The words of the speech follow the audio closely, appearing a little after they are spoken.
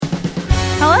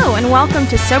and welcome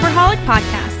to Soberholic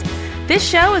Podcast. This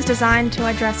show is designed to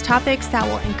address topics that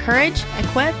will encourage,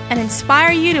 equip, and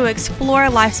inspire you to explore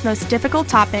life's most difficult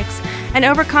topics and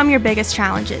overcome your biggest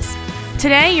challenges.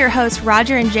 Today, your hosts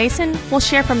Roger and Jason will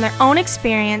share from their own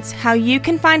experience how you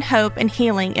can find hope and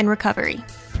healing in recovery.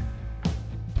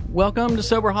 Welcome to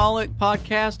Soberholic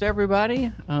Podcast,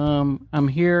 everybody. I'm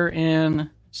here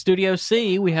in Studio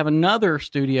C. We have another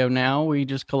studio now. We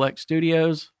just collect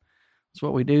studios. That's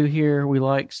what we do here. We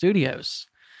like studios.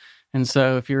 And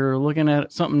so if you're looking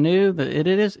at something new, it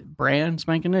is brand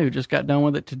spanking new. Just got done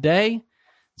with it today.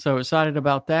 So excited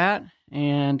about that.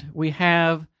 And we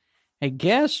have a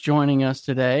guest joining us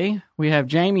today. We have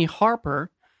Jamie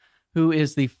Harper, who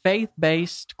is the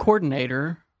faith-based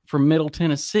coordinator for Middle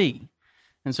Tennessee.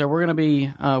 And so we're going to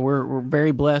be, we're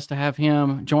very blessed to have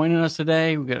him joining us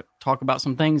today. We're going to talk about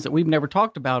some things that we've never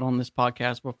talked about on this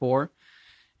podcast before.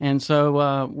 And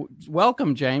so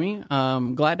welcome, Jamie.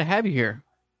 Glad to have you here.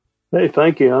 Hey,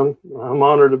 thank you. I'm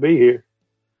honored to be here.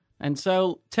 And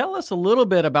so tell us a little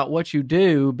bit about what you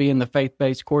do being the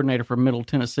faith-based coordinator for Middle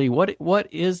Tennessee. What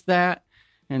is that?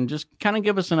 And just kind of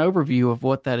give us an overview of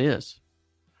what that is.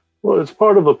 Well, it's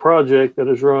part of a project that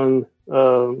is run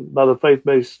by the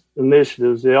Faith-Based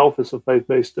Initiatives, the Office of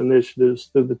Faith-Based Initiatives,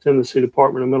 through the Tennessee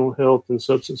Department of Mental Health and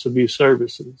Substance Abuse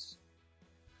Services.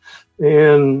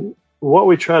 And what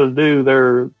we try to do, there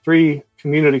are 3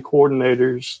 community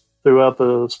coordinators throughout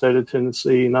the state of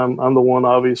Tennessee, and I'm the one,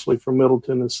 obviously, from Middle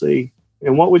Tennessee.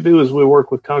 And what we do is we work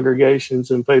with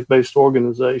congregations and faith-based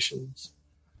organizations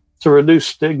to reduce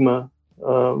stigma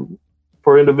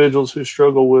for individuals who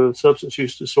struggle with substance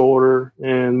use disorder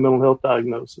and mental health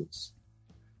diagnosis.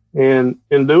 And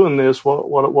in doing this,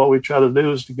 what we try to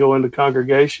do is to go into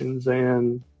congregations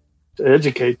and to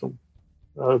educate them,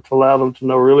 to allow them to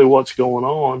know really what's going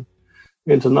on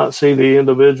and to not see the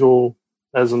individual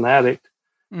as an addict,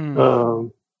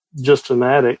 just an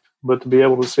addict, but to be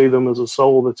able to see them as a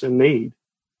soul that's in need.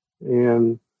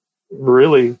 And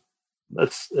really,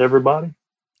 that's everybody.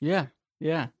 Yeah.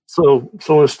 So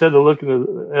instead of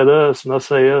looking at us, and I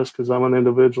say us because I'm an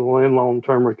individual in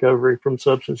long-term recovery from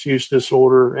substance use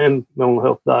disorder and mental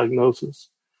health diagnosis,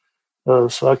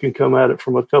 so I can come at it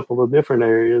from a couple of different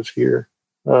areas here.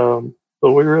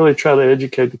 But we really try to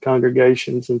educate the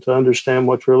congregations and to understand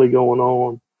what's really going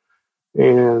on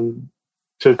and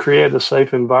to create a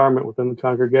safe environment within the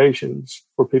congregations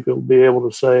for people to be able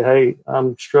to say, hey,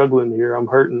 I'm struggling here. I'm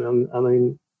hurting.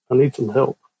 I need some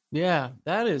help. Yeah,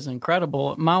 that is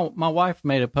incredible. My wife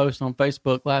made a post on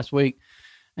Facebook last week,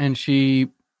 and she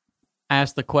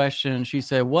asked the question. She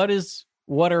said, what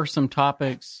are some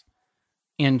topics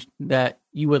that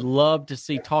you would love to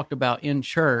see talked about in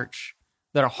church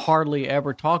that are hardly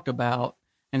ever talked about?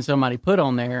 And somebody put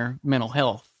on there mental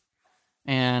health.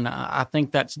 And I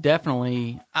think that's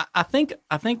definitely, I think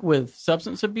with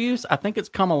substance abuse, I think it's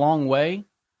come a long way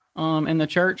in the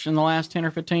church in the last 10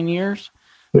 or 15 years.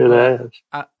 It has.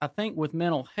 I think with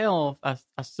mental health, I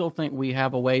still think we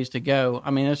have a ways to go.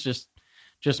 I mean, it's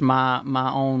just my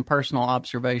own personal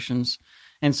observations.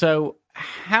 And so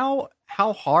how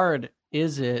hard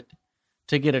is it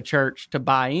to get a church to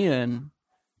buy in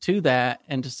to that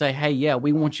and to say, hey, yeah,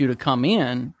 we want you to come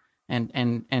in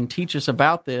and teach us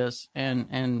about this.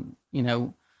 And you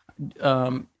know,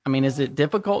 I mean, is it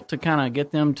difficult to kind of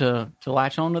get them to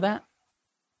latch on to that?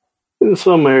 In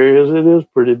some areas, it is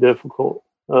pretty difficult.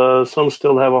 Some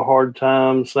still have a hard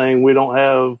time saying we don't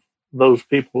have those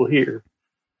people here.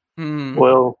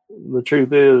 Well, the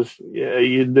truth is, yeah,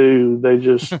 you do. They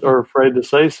just are afraid to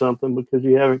say something because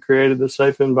you haven't created the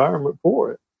safe environment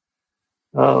for it.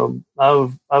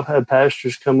 I've had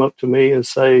pastors come up to me and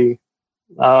say,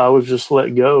 I was just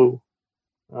let go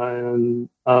and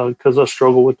because I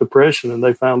struggle with depression, and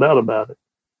they found out about it.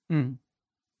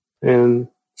 And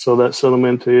so that sent them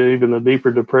into even a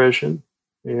deeper depression.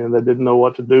 And they didn't know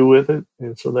what to do with it.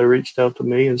 And so they reached out to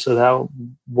me and said,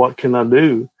 what can I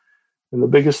do? And the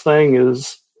biggest thing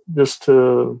is just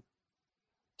to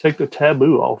take the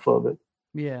taboo off of it.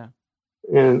 Yeah.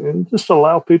 And just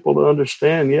allow people to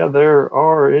understand, yeah, there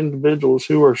are individuals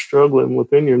who are struggling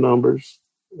within your numbers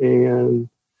and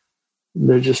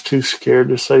they're just too scared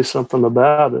to say something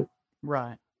about it.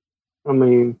 Right. I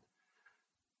mean,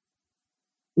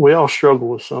 we all struggle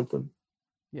with something.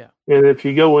 Yeah. And if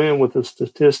you go in with the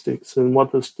statistics, and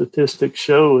what the statistics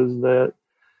show is that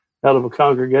out of a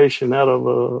congregation, out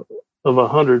of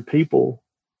 100 people,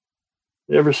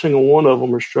 every single one of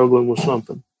them are struggling with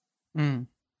something.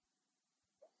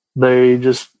 They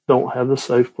just don't have the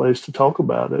safe place to talk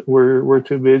about it. We're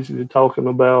too busy talking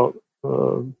about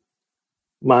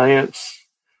my aunt's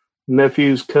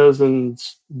nephew's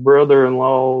cousin's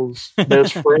brother-in-law's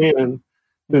best friend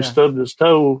who stubbed his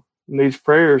toe needs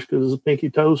prayers because his pinky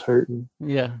toe's hurting.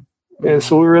 Yeah. And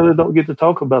so we really don't get to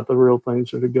talk about the real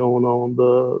things that are going on,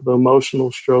 the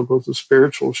emotional struggles, the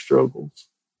spiritual struggles.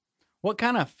 What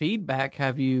kind of feedback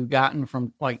have you gotten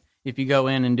from, like, if you go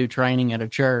in and do training at a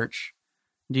church,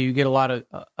 do you get a lot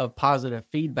of positive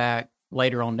feedback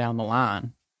later on down the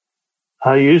line?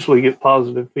 I usually get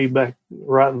positive feedback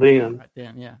right then. Right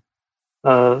then, yeah.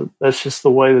 That's just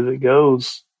the way that it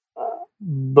goes.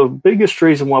 The biggest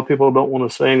reason why people don't want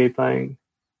to say anything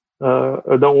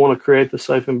or don't want to create the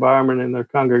safe environment in their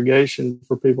congregation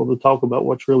for people to talk about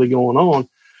what's really going on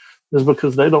is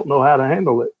because they don't know how to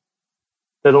handle it.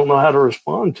 They don't know how to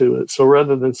respond to it. So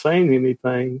rather than saying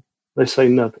anything, they say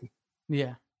nothing.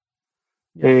 Yeah.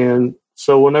 And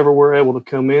so whenever we're able to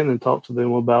come in and talk to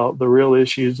them about the real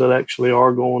issues that actually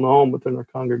are going on within our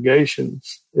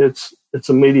congregations, it's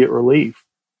immediate relief.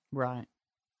 Right.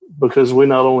 Because we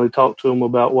not only talk to them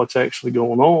about what's actually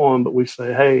going on, but we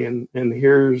say, hey, and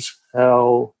here's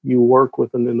how you work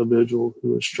with an individual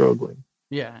who is struggling.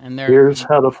 Yeah. And here's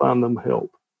how to find them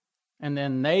help. And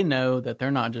then they know that they're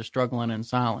not just struggling in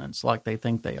silence like they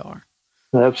think they are.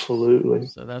 Absolutely.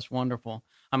 So that's wonderful.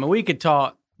 I mean, we could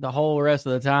talk the whole rest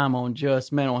of the time on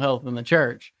just mental health in the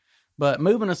church, but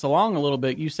moving us along a little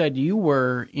bit, you said you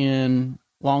were in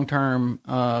long-term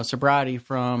sobriety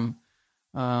from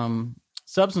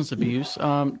substance abuse.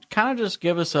 Kind of just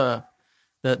give us the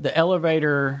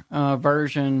elevator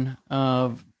version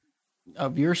of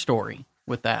your story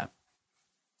with that.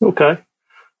 Okay.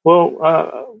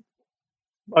 Well,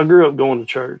 I grew up going to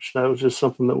church. That was just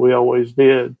something that we always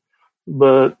did.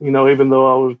 But, even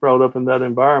though I was brought up in that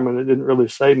environment, it didn't really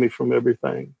save me from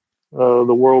everything. The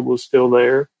world was still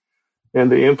there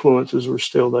and the influences were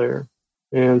still there.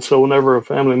 And so whenever a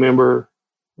family member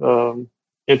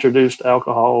introduced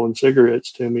alcohol and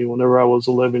cigarettes to me whenever I was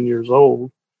 11 years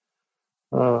old,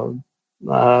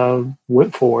 I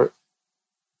went for it.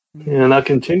 And I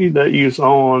continued that use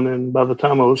on. And by the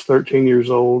time I was 13 years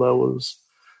old, I was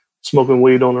smoking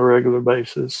weed on a regular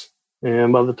basis.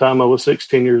 And by the time I was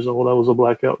 16 years old, I was a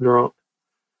blackout drunk.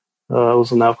 I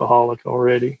was an alcoholic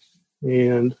already.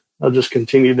 And I just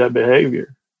continued that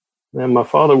behavior. And my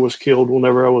father was killed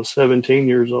whenever I was 17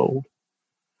 years old.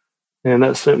 And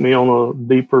that sent me on a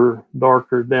deeper,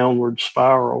 darker, downward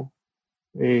spiral.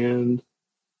 And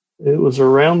it was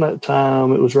around that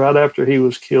time, it was right after he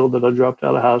was killed, that I dropped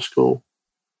out of high school.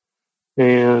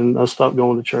 And I stopped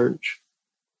going to church.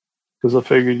 Because I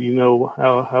figured,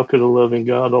 how could a loving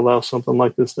God allow something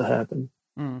like this to happen?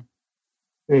 Mm.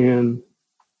 And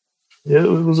it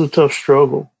was a tough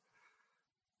struggle.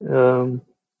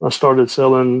 I started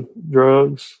selling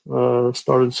drugs,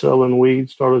 started selling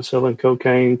weed, started selling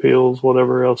cocaine, pills,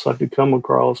 whatever else I could come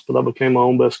across, but I became my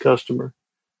own best customer.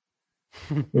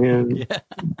 And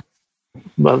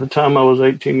by the time I was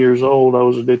 18 years old, I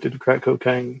was addicted to crack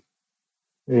cocaine.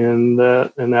 And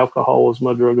alcohol was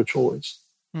my drug of choice.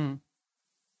 Hmm.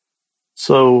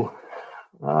 So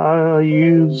I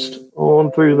used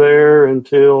on through there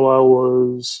until I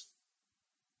was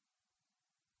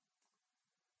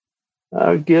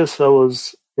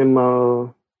in my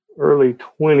early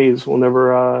 20s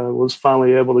whenever I was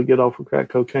finally able to get off of crack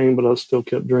cocaine, but I still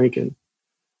kept drinking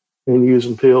and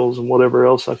using pills and whatever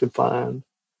else I could find.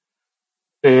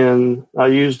 And I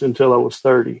used until I was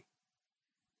 30.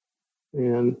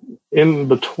 And in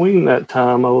between that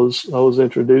time, I was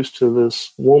introduced to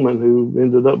this woman who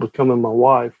ended up becoming my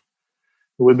wife.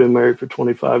 We've been married for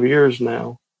 25 years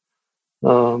now.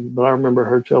 But I remember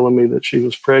her telling me that she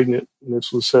was pregnant, and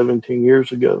this was 17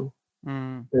 years ago.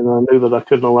 Mm. And I knew that I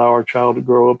couldn't allow our child to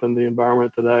grow up in the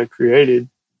environment that I had created.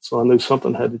 So I knew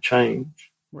something had to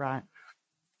change. Right.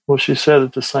 Well, she said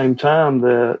at the same time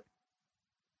that,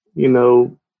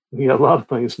 a lot of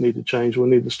things need to change. We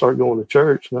need to start going to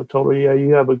church. And I told her, yeah,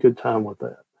 you have a good time with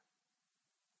that.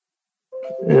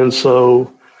 And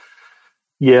so,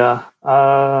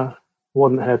 I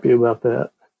wasn't happy about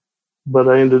that. But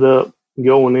I ended up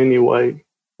going anyway.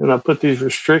 And I put these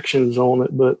restrictions on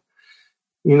it. But,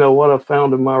 what I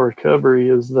found in my recovery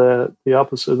is that the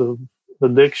opposite of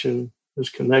addiction is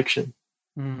connection.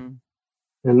 Mm-hmm.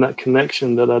 And that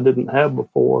connection that I didn't have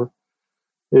before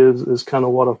is kind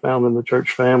of what I found in the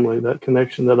church family, that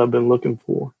connection that I've been looking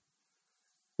for.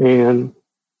 And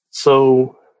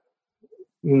so,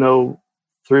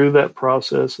 through that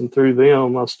process and through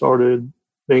them, I started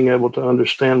being able to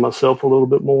understand myself a little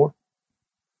bit more.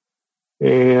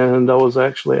 And I was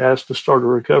actually asked to start a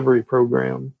recovery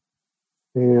program.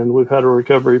 And we've had a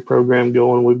recovery program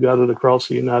going. We've got it across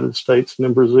the United States and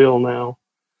in Brazil now.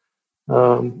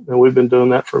 And we've been doing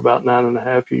that for about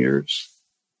 9.5 years.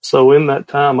 So in that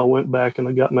time, I went back and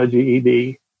I got my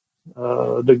GED,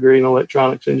 degree in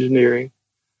electronics engineering,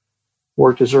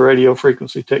 worked as a radio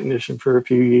frequency technician for a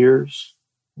few years,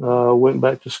 went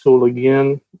back to school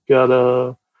again, got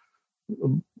a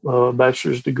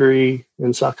bachelor's degree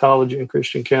in psychology and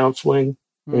Christian counseling.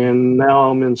 And now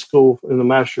I'm in school in the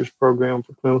master's program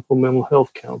for clinical mental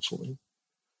health counseling.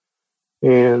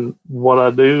 And what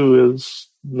I do is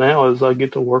I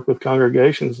get to work with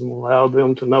congregations and allow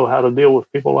them to know how to deal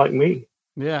with people like me.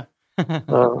 Yeah.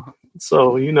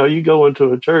 So, you go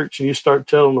into a church and you start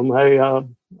telling them, hey,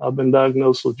 I've been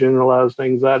diagnosed with generalized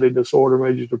anxiety disorder,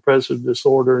 major depressive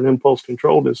disorder, and impulse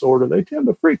control disorder. They tend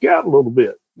to freak out a little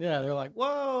bit. Yeah. They're like,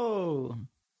 whoa.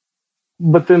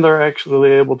 But then they're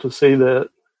actually able to see that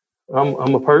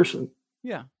I'm a person.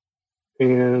 Yeah.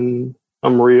 And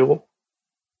I'm real.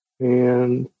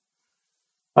 And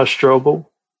I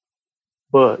struggle,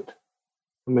 but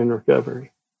I'm in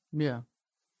recovery. Yeah.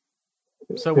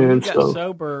 So when you got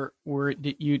sober,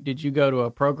 did you go to a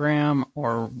program,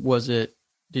 or was it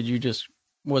just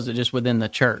within the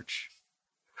church?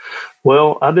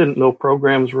 Well, I didn't know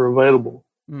programs were available.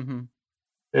 Mm-hmm.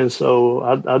 And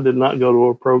so I did not go to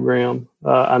a program.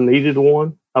 I needed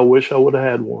one. I wish I would have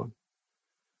had one,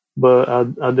 but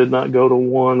I did not go to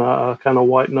one. I kind of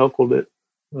white knuckled it.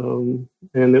 And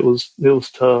it was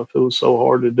tough. It was so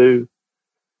hard to do.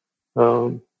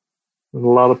 And a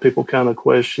lot of people kind of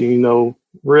question,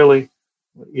 really?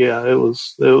 Yeah, it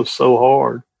was so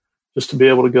hard just to be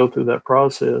able to go through that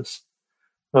process.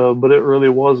 But it really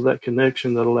was that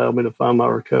connection that allowed me to find my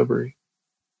recovery.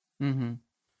 Mm-hmm.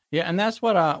 Yeah. And that's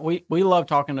what we love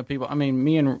talking to people. I mean,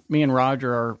 me and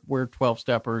Roger we're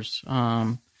 12-steppers.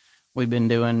 We've been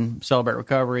doing Celebrate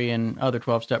Recovery and other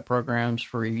 12-step programs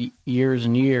for years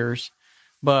and years.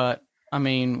 But, I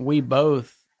mean, we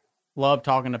both love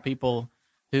talking to people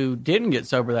who didn't get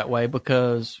sober that way,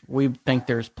 because we think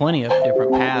there's plenty of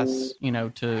different paths,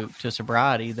 to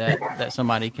sobriety that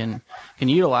somebody can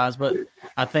utilize. But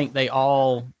I think they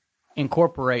all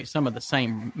incorporate some of the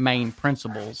same main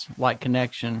principles, like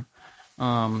connection.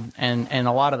 And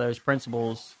a lot of those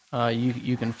principles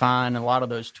you can find, a lot of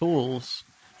those tools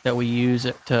that we use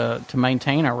to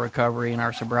maintain our recovery and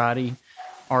our sobriety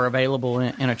are available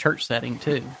in a church setting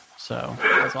too. So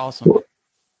that's awesome.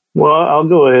 Well, I'll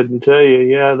go ahead and tell you,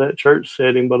 that church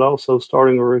setting, but also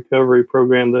starting a recovery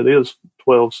program that is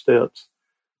 12 steps.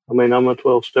 I mean, I'm a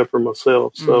 12-stepper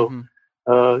myself. So,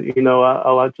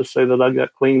 I like to say that I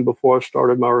got clean before I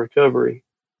started my recovery.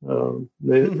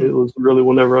 It was really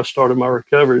whenever I started my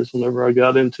recovery is whenever I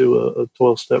got into a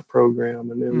 12-step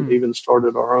program, and then even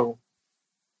started our own.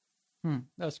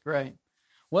 That's great.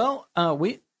 Well,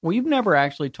 we've never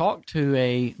actually talked to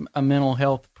a mental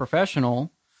health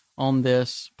professional on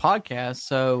this podcast.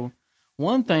 So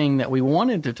one thing that we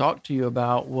wanted to talk to you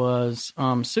about was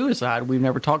suicide. We've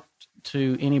never talked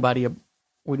to anybody.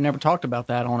 We've never talked about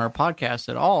that on our podcast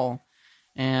at all.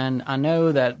 And I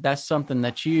know that that's something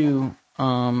that you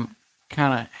kind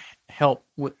of help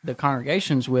with the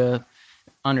congregations with,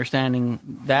 understanding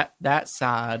that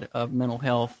side of mental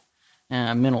health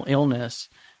and mental illness.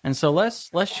 And so let's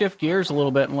shift gears a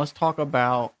little bit and let's talk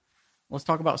about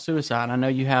suicide. I know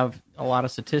you have a lot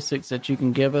of statistics that you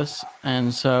can give us.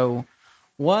 And so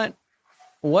what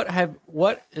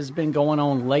has been going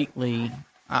on lately?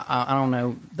 I don't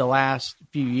know, the last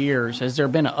few years, has there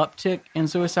been an uptick in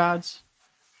suicides?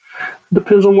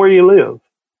 Depends on where you live.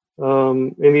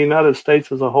 In the United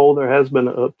States as a whole, there has been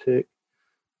an uptick.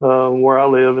 Where I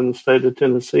live in the state of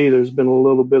Tennessee, there's been a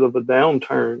little bit of a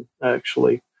downturn,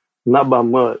 actually, not by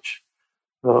much,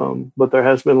 but there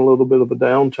has been a little bit of a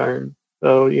downturn.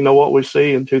 What we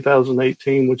see in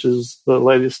 2018, which is the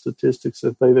latest statistics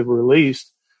that they've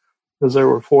released, is there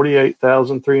were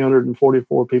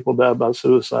 48,344 people died by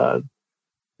suicide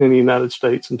in the United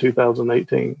States in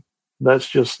 2018. That's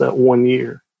just that 1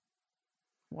 year.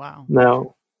 Wow.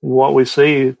 Now, what we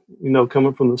see,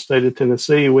 coming from the state of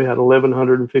Tennessee, we had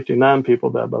 1,159 people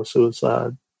die by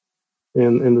suicide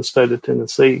in the state of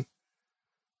Tennessee.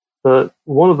 But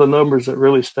one of the numbers that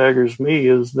really staggers me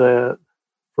is that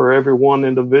for every one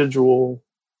individual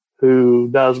who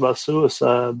dies by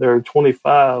suicide, there are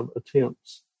 25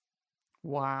 attempts.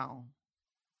 Wow.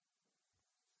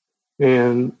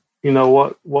 And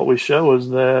what we show is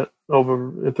that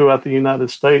throughout the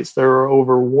United States, there are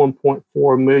over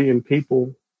 1.4 million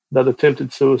people that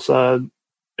attempted suicide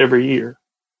every year.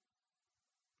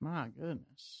 My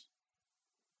goodness.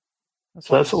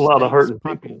 That's a lot of hurting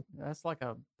people. That's like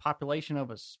a population of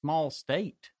a small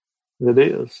state. It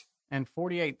is. And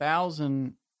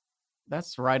 48,000,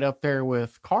 that's right up there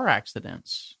with car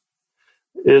accidents.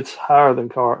 It's higher than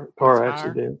car It's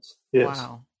accidents. Yes.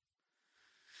 Wow.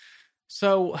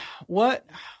 So what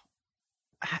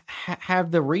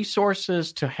have the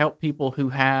resources to help people who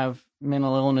have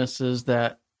mental illnesses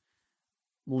that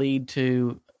lead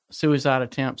to suicide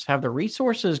attempts, have the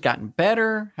resources gotten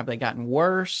better? Have they gotten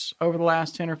worse over the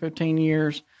last 10 or 15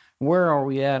 years? Where are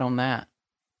we at on that?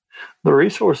 The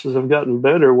resources have gotten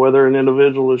better, whether an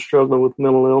individual is struggling with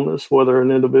mental illness, whether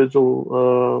an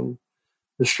individual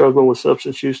is struggling with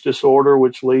substance use disorder,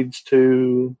 which leads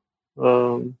to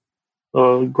a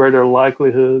greater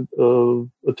likelihood of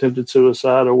attempted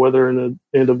suicide, or whether an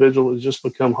individual has just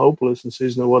become hopeless and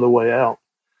sees no other way out.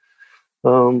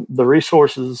 The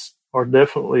resources are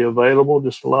definitely available,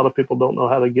 just a lot of people don't know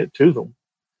how to get to them.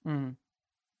 Mm.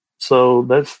 So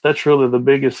that's really the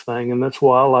biggest thing, and that's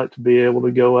why I like to be able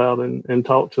to go out and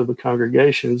talk to the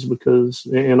congregations, because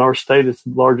in our state, it's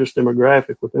the largest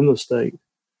demographic within the state.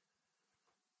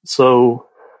 So,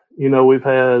 we've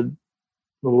had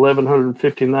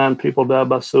 1,159 people die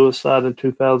by suicide in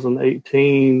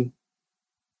 2018,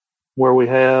 where we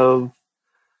have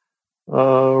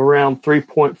around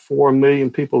 3.4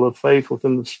 million people of faith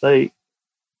within the state.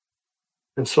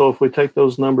 And so if we take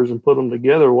those numbers and put them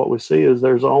together, what we see is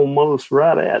there's almost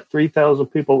right at 3,000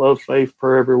 people of faith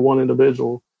per every one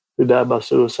individual who died by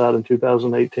suicide in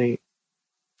 2018.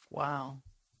 Wow.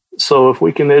 So if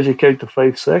we can educate the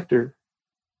faith sector,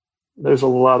 there's a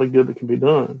lot of good that can be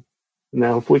done.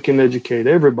 Now, if we can educate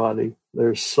everybody,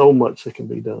 there's so much that can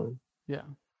be done. Yeah.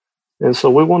 And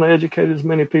so we want to educate as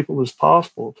many people as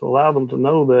possible to allow them to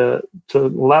know that, to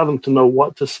allow them to know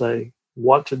what to say,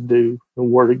 what to do,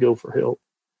 and where to go for help.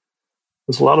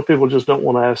 Because a lot of people just don't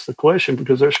want to ask the question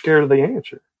because they're scared of the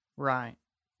answer. Right.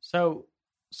 So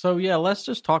yeah, let's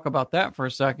just talk about that for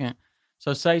a second.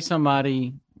 So say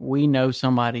we know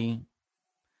somebody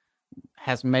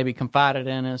has maybe confided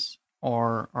in us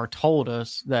or told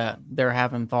us that they're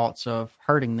having thoughts of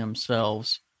hurting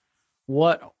themselves.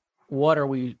 What are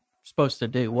we supposed to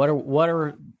do? What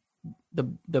are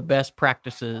the best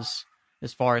practices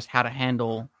as far as how to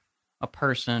handle a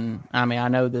person? I mean, I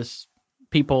know there's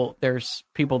people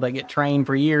that get trained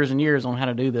for years and years on how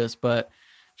to do this, but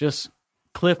just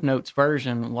Cliff Notes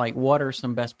version, like what are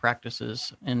some best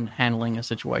practices in handling a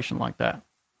situation like that?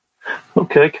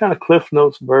 Okay, kind of Cliff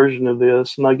Notes version of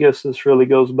this, and I guess this really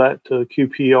goes back to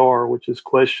QPR, which is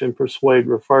Question, Persuade,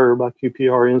 Refer by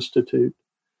QPR Institute.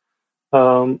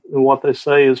 And what they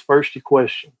say is first you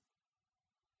question.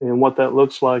 And what that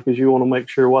looks like is you want to make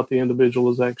sure what the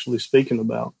individual is actually speaking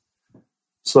about.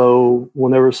 So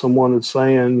whenever someone is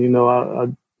saying,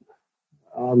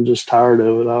 I'm just tired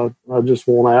of it, I just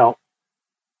want out.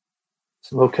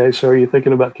 So, okay, so are you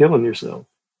thinking about killing yourself?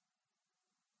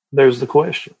 There's the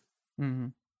question. Mm-hmm.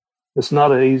 It's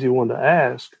not an easy one to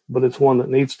ask, but it's one that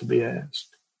needs to be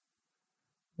asked.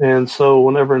 And so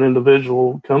whenever an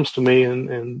individual comes to me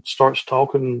and starts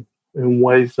talking in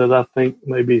ways that I think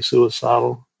may be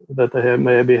suicidal, that they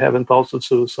may be having thoughts of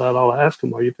suicide, I'll ask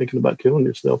them, are you thinking about killing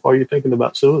yourself? Are you thinking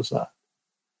about suicide?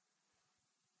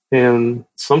 And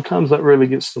sometimes that really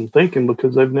gets them thinking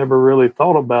because they've never really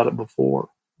thought about it before.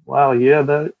 Wow, yeah,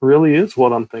 that really is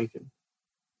what I'm thinking.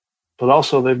 But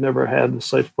also they've never had a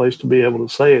safe place to be able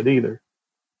to say it either.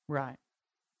 Right.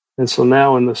 And so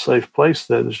now in the safe place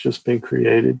that has just been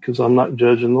created, because I'm not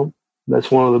judging them, that's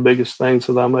one of the biggest things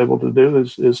that I'm able to do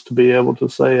is to be able to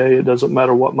say, hey, it doesn't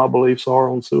matter what my beliefs are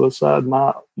on suicide.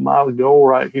 My goal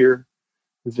right here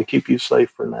is to keep you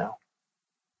safe for now.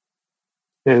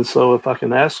 And so if I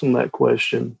can ask them that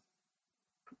question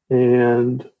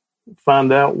and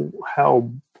find out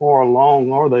how far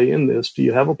along are they in this, do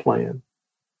you have a plan?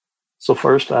 So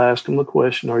first I ask them the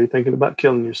question, are you thinking about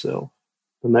killing yourself?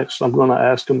 The next I'm going to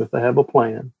ask them if they have a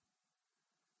plan.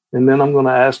 And then I'm going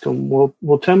to ask them,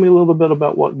 well, tell me a little bit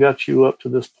about what got you up to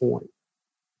this point.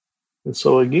 And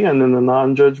so again, in a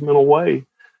non-judgmental way,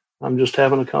 I'm just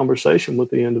having a conversation with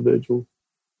the individual.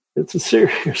 It's a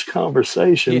serious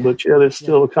conversation, but yet it's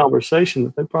still a conversation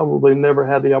that they probably never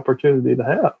had the opportunity to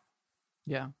have.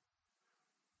 Yeah.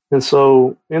 And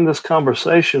so in this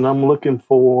conversation, I'm looking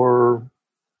for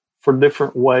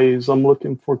different ways. I'm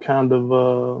looking for kind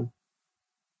of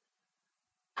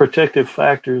protective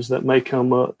factors that may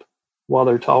come up while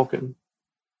they're talking.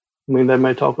 I mean, they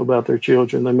may talk about their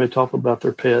children. They may talk about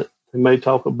their pet. They may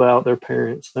talk about their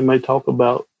parents. They may talk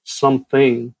about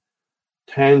something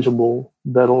tangible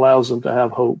that allows them to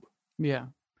have hope. Yeah.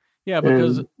 Yeah,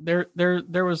 because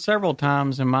there was several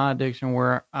times in my addiction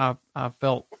where I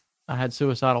felt I had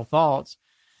suicidal thoughts,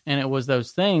 and it was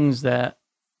those things that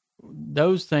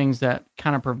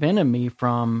kind of prevented me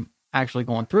from actually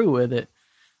going through with it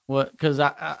Well, because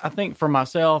I think for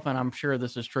myself, and I'm sure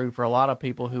this is true for a lot of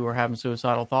people who are having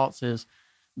suicidal thoughts, is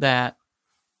that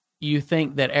you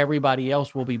think that everybody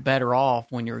else will be better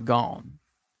off when you're gone.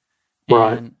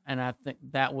 Right. And I think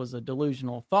that was a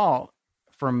delusional thought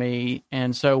for me.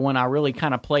 And so when I really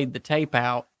kind of played the tape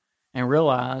out and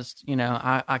realized,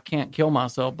 I can't kill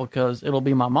myself because it'll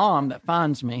be my mom that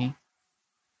finds me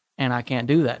and I can't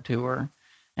do that to her.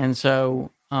 And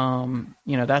so,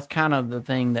 that's kind of the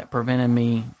thing that prevented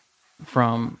me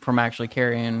from actually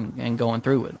carrying and going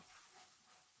through it.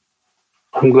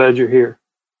 I'm glad you're here.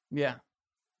 Yeah.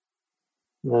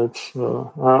 That's,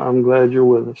 I'm glad you're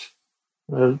with us.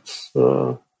 That's,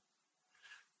 going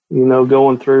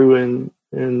through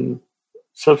and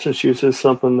substance use is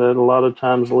something that a lot of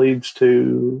times leads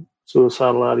to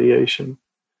suicidal ideation.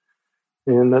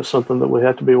 And that's something that we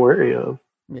have to be wary of.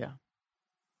 Yeah.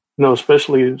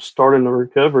 Especially starting the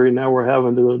recovery. Now we're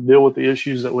having to deal with the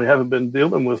issues that we haven't been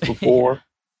dealing with before.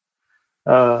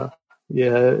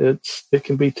 It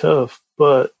can be tough,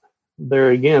 but there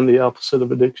again, the opposite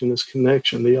of addiction is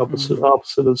connection. The opposite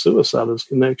of suicide is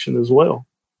connection as well.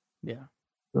 Yeah.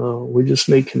 We just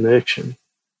need connection.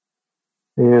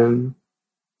 And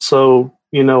so,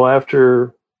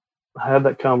 after I had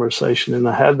that conversation and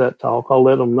I had that talk, I'll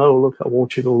let them know, look, I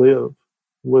want you to live.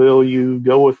 Will you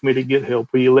go with me to get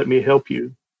help? Will you let me help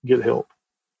you get help?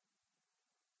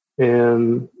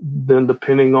 And then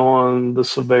depending on the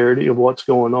severity of what's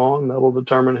going on, that will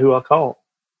determine who I call.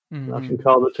 Mm-hmm. I can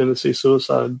call the Tennessee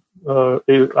Suicide,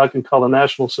 I can call the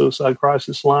National Suicide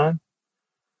Crisis Line.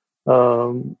 They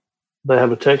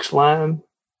have a text line,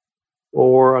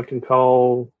 or I can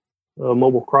call a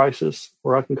mobile crisis,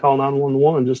 or I can call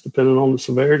 911, just depending on the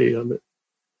severity of it.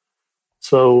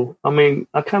 So, I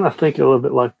kind of think of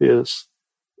it like this.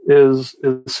 Is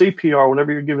CPR,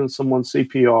 whenever you're giving someone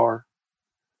CPR,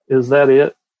 is that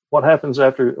it? What happens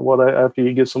after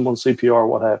you give someone CPR?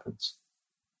 What happens?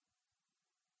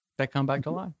 They come back to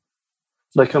life.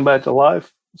 They come back to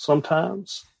life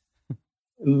sometimes.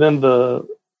 And then the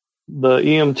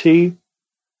EMT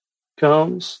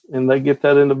comes and they get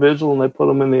that individual and they put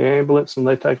them in the ambulance and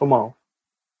they take them off.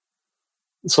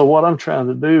 So what I'm trying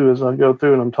to do is I go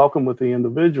through and I'm talking with the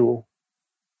individual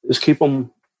is keep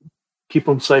them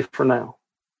safe for now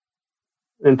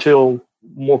until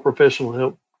more professional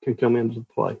help can come into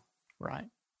play. Right.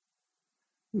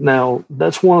 Now,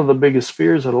 that's one of the biggest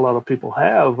fears that a lot of people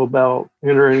have about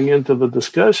entering into the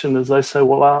discussion is they say,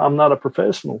 well, I'm not a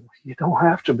professional. You don't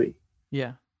have to be.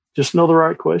 Yeah. Just know the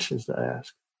right questions to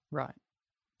ask. Right.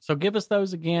 So give us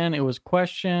those again. It was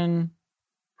question,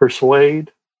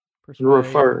 persuade, and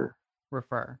refer.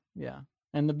 Refer. Yeah.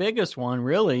 And the biggest one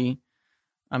really,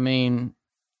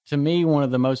 to me, one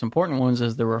of the most important ones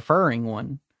is the referring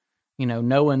one,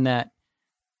 knowing that,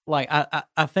 like,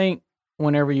 I think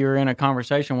whenever you're in a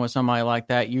conversation with somebody like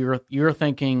that, you're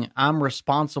thinking, I'm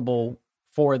responsible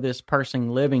for this person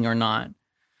living or not.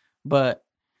 But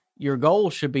your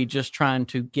goal should be just trying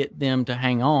to get them to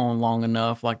hang on long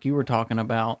enough, like you were talking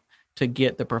about, to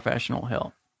get the professional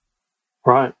help.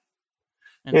 Right.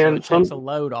 And so it takes a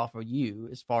load off of you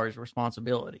as far as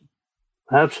responsibility.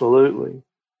 Absolutely.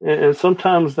 And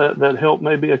sometimes that help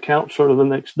may be a counselor the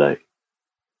next day.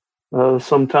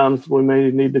 Sometimes we may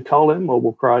need to call in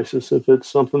mobile crisis if it's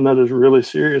something that is really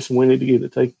serious and we need to get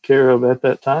it taken care of at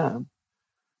that time.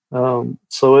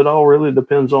 So it all really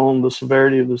depends on the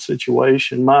severity of the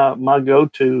situation. My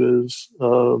go-to is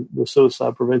the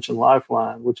Suicide Prevention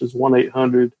Lifeline, which is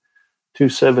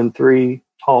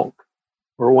 1-800-273-TALK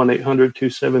or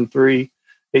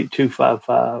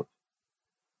 1-800-273-8255.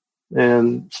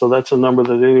 And so that's a number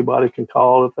that anybody can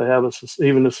call if they have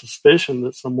even a suspicion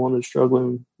that someone is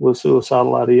struggling with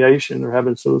suicidal ideation or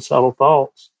having suicidal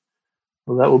thoughts.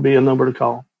 Well, that would be a number to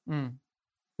call. Mm.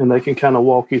 And they can kind of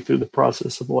walk you through the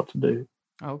process of what to do.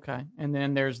 Okay. And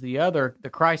then there's the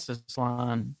crisis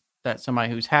line that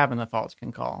somebody who's having the thoughts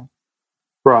can call.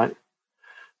 Right.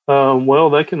 Well,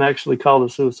 they can actually call the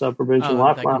Suicide Prevention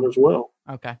Lifeline as well.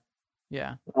 Okay.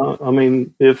 Yeah.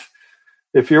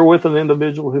 If you're with an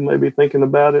individual who may be thinking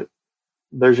about it,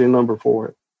 there's your number for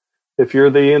it. If you're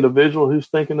the individual who's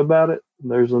thinking about it,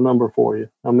 there's a number for you.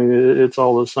 It's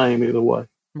all the same either way.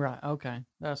 Right. Okay.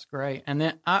 That's great. And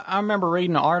then I remember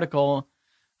reading an article,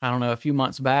 I don't know, a few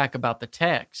months back about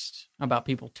about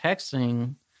people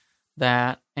texting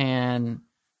that, and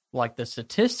like the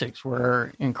statistics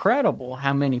were incredible,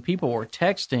 how many people were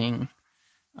texting.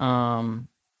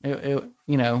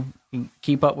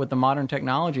 Keep up with the modern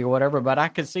technology or whatever, but I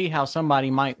could see how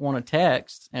somebody might want to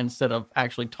text instead of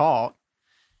actually talk,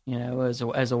 as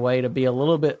a way to be a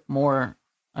little bit more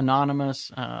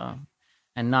anonymous, and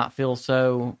not feel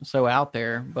so out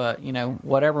there. But,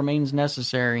 whatever means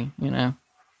necessary,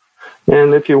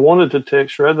 And if you wanted to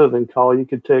text rather than call, you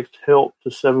could text help to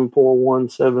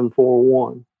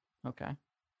 741-741. Okay.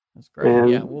 That's great. And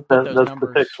yeah, we'll put those that's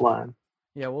numbers. the text line.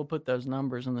 Yeah, we'll put those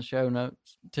numbers in the show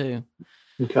notes too.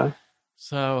 Okay.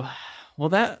 So, well,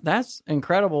 that's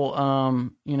incredible.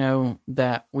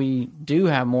 That we do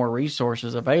have more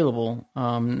resources available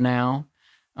now.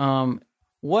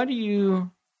 What do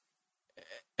you,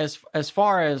 as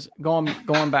far as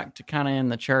going back to kind of in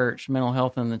the church, mental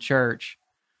health in the church,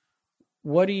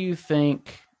 what do you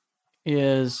think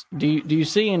is? Do you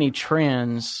see any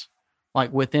trends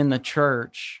like within the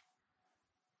church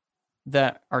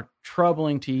that are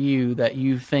troubling to you that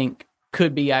you think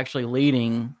could be actually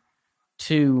leading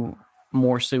to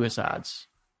more suicides?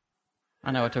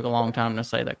 I know it took a long time to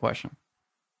say that question.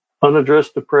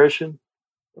 Unaddressed depression,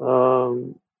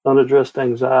 unaddressed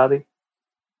anxiety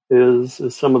is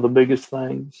some of the biggest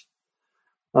things.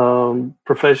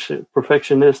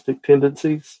 Perfectionistic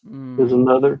tendencies is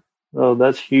another.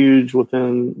 That's huge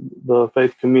within the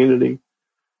faith community,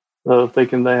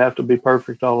 thinking they have to be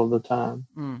perfect all of the time.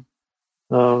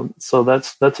 So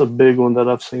that's a big one that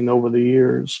I've seen over the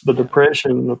years. But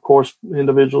depression, of course,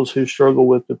 individuals who struggle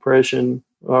with depression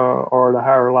are at a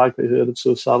higher likelihood of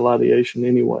suicidal ideation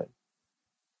anyway.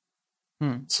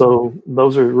 So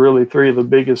those are really three of the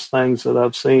biggest things that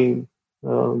I've seen,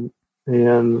 and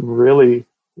really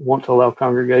want to allow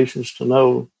congregations to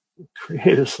know,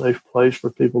 create a safe place for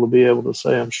people to be able to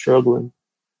say, I'm struggling.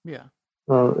 Yeah.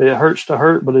 It hurts to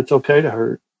hurt, but it's okay to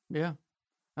hurt. Yeah.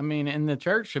 I mean, and the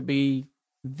church should be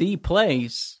the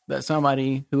place that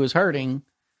somebody who is hurting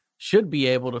should be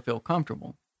able to feel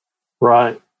comfortable.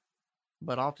 Right.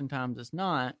 But oftentimes it's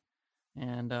not.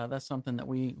 And that's something that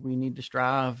we need to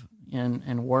strive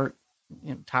and work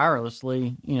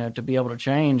tirelessly, to be able to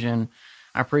change. And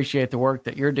I appreciate the work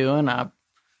that you're doing. I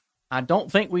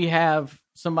don't think we have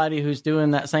somebody who's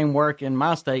doing that same work in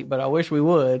my state, but I wish we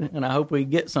would. And I hope we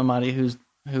get somebody who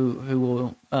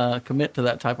will commit to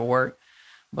that type of work.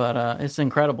 But it's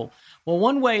incredible. Well,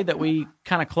 one way that we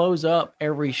kind of close up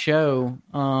every show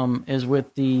is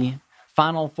with the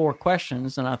final 4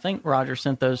 questions, and I think Roger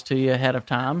sent those to you ahead of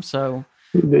time. So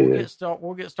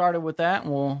we'll get started with that,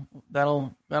 and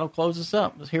that'll close us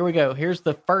up. Here we go. Here's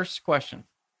the first question: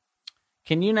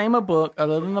 can you name a book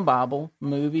other than the Bible,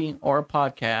 movie, or a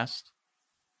podcast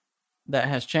that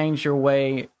has changed your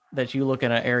way that you look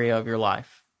at an area of your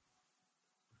life?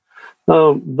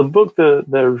 The book that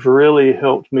has really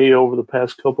helped me over the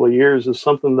past couple of years is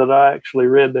something that I actually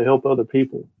read to help other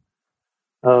people.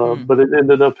 But it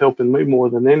ended up helping me more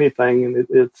than anything. And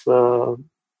it's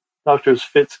Doctors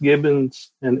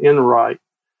Fitzgibbons and Enright.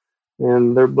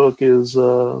 And their book is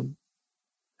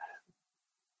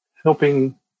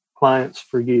Helping Clients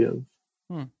Forgive.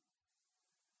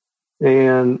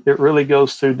 And it really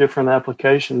goes through different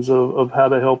applications of how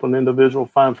to help an individual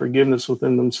find forgiveness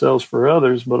within themselves for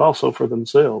others, but also for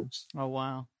themselves. Oh,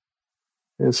 wow.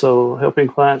 And so Helping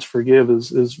Clients Forgive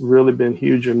has really been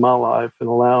huge in my life and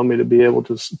allowing me to be able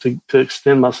to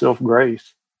extend myself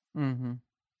grace and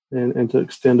to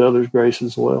extend others grace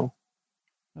as well.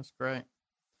 That's great.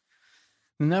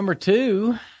 Number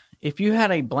 2, if you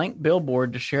had a blank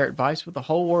billboard to share advice with the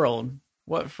whole world,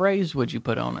 what phrase would you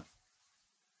put on it?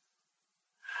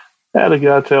 I had a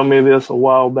guy tell me this a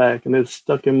while back, and it's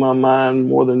stuck in my mind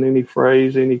more than any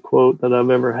phrase, any quote that I've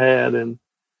ever had. And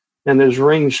it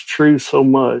rings true so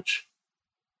much.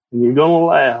 And you're going to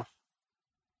laugh,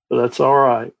 but that's all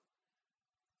right.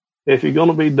 If you're going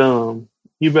to be dumb,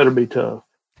 you better be tough.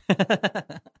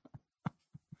 I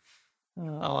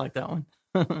like that one.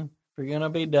 If you're going to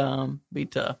be dumb, be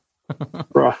tough.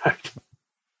 Right.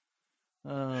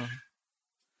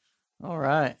 All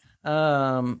right.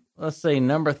 Let's see.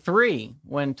 Number 3,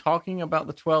 when talking about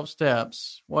the 12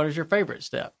 steps, what is your favorite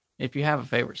step? If you have a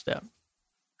favorite step.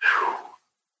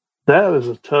 That is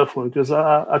a tough one because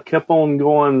I kept on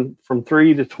going from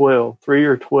 3 to 12, 3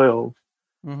 or 12.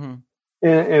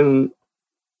 And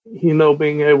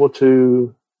being able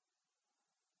to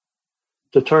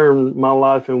turn my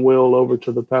life and will over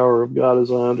to the power of God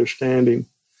as I understand Him.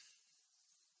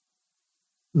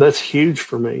 That's huge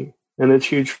for me. And it's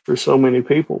huge for so many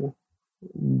people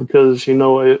because,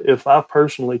 if I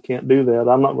personally can't do that,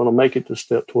 I'm not going to make it to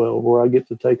step 12 where I get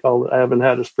to take I haven't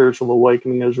had a spiritual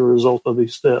awakening as a result of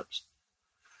these steps.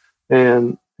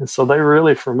 And so they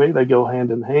really, for me, they go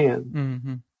hand in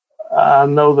hand. I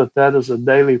know that is a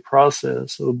daily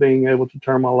process of being able to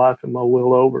turn my life and my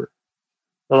will over.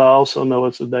 But I also know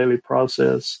it's a daily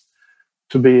process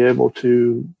to be able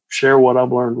to share what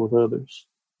I've learned with others.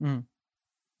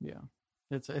 Yeah.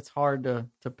 It's hard to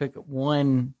pick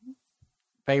one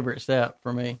favorite step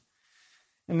for me.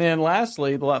 And then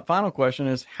lastly, the final question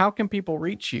is, how can people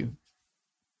reach you?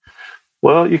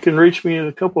 Well, you can reach me in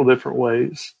a couple of different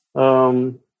ways.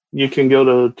 You can go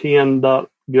to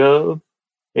tn.gov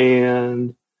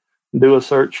and do a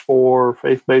search for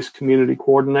faith-based community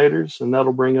coordinators, and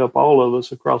that'll bring up all of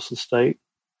us across the state.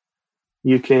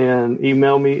 You can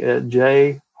email me at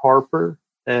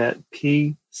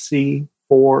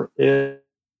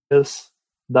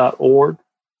jharper@pc4s.org,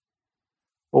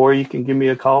 or you can give me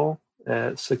a call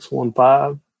at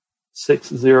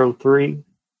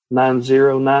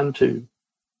 615-603-9092.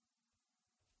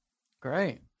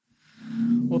 Great.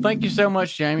 Well, thank you so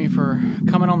much, Jamie, for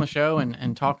coming on the show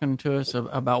and talking to us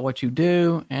about what you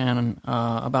do and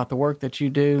about the work that you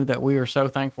do, that we are so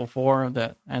thankful for.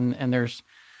 That and there's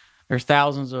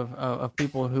thousands of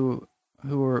people who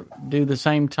do the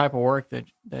same type of work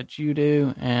that you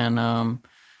do, and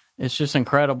it's just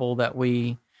incredible that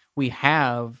we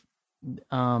have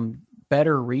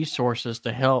better resources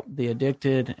to help the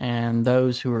addicted and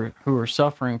those who are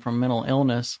suffering from mental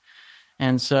illness.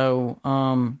 And so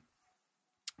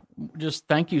just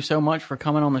thank you so much for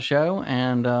coming on the show,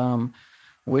 and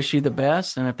wish you the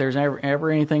best. And if there's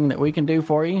ever anything that we can do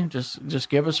for you, just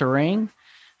give us a ring.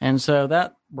 And so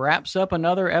that wraps up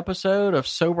another episode of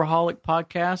Soberholic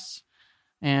Podcasts.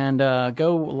 And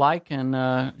go like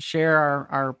and share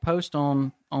our post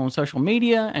on social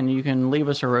media, and you can leave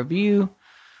us a review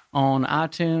on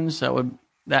iTunes.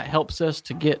 That helps us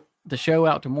to get the show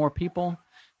out to more people.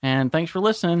 And thanks for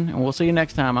listening, and we'll see you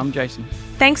next time. I'm Jason.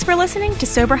 Thanks for listening to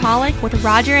Soberholic with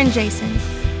Roger and Jason.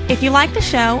 If you like the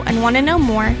show and want to know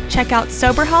more, check out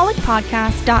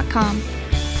SoberholicPodcast.com.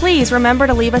 Please remember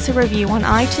to leave us a review on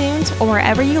iTunes or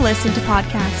wherever you listen to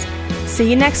podcasts. See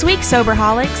you next week,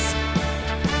 Soberholics.